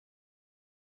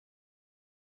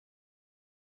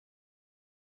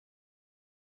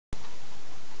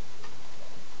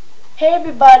Hey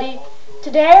everybody,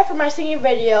 today for my singing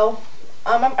video,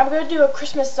 I'm going to do a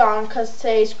Christmas song because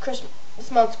today's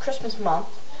this month's Christmas month,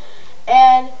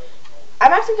 and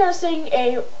I'm actually going to sing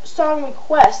a song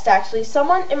request. Actually,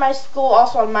 someone in my school,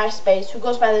 also on MySpace, who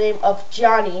goes by the name of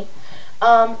Johnny,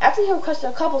 actually he requested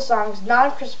a couple songs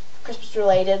non-Christmas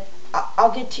related.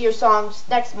 I'll get to your songs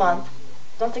next month.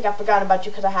 Don't think I've forgotten about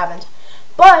you because I haven't,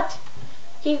 but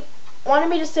he wanted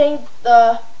me to sing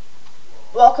the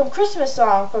Welcome Christmas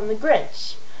song from the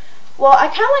Grinch. Well, I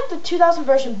kind of like the 2000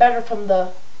 version better from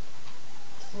the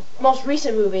most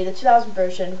recent movie, the 2000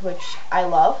 version, which I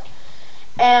love.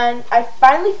 And I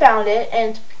finally found it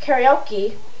and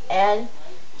karaoke, and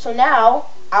so now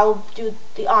I'll do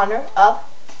the honor of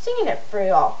singing it for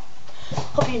you all.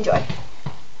 Hope you enjoy.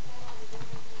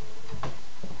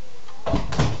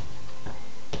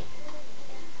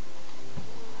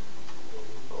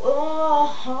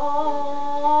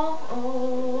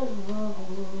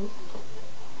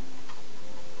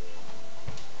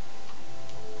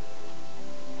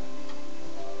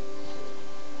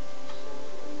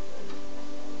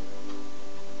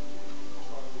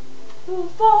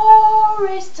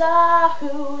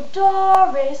 Who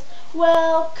Doris,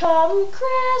 welcome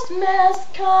Christmas,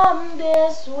 come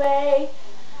this way.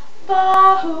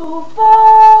 Bahu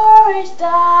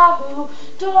Foresta, who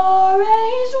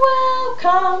Doris,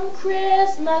 welcome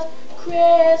Christmas,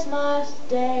 Christmas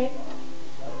Day.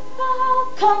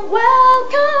 Welcome,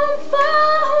 welcome,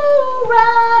 Fahu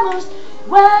Ramus,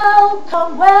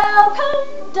 welcome,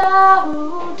 welcome,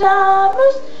 Dahu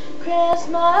Damus.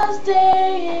 Christmas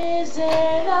Day is in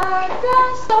our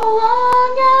grasp, so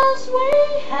long as we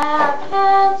have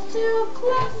hands to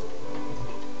clasp.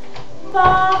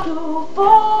 Bahu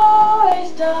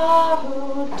boys,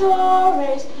 Dahu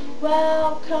Doris,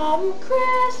 welcome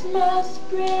Christmas,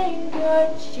 bring good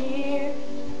cheer.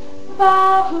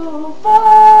 Bahu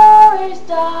boys,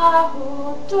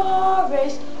 Dahu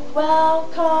Doris,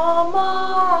 welcome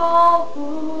all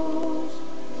who's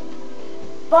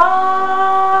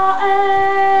far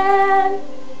and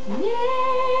near.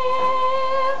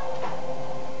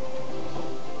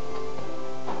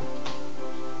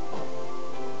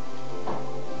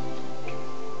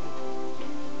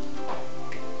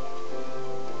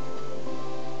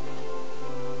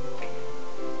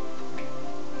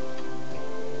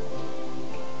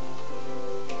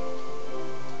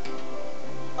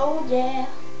 Oh yeah.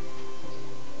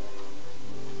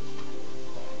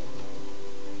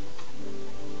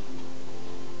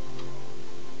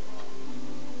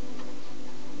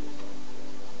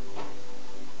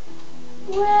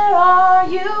 Where are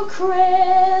you,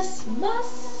 Christmas?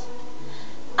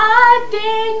 I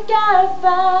think I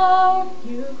found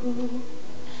you.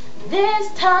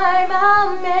 This time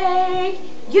I'll make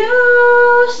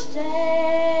you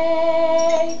stay.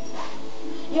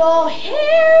 You'll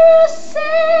hear us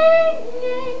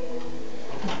singing,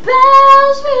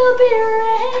 bells will be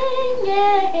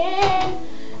ringing,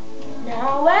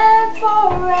 now and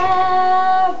forever.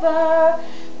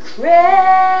 Christmas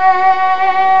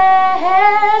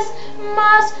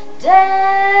Day.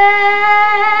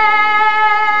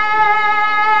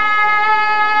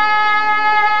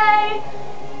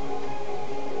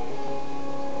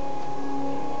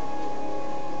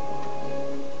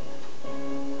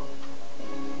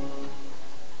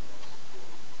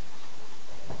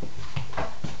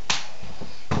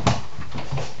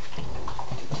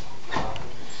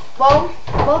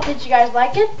 Well, did you guys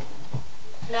like it?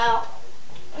 No.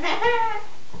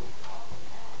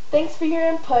 Thanks for your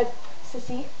input,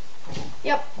 sissy.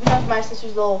 Yep, that was my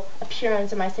sister's little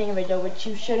appearance in my singing video, which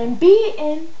you shouldn't be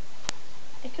in.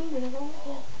 It can be in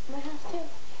my house too.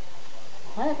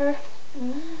 Whatever.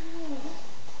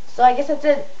 So I guess that's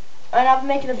it. And I'll be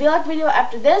making a vlog video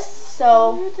after this.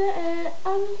 So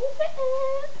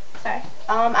sorry.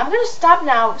 I'm gonna stop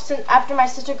now since after my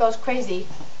sister goes crazy.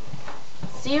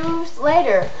 See you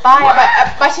later.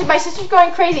 Bye. My sister's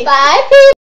going crazy.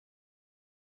 Bye.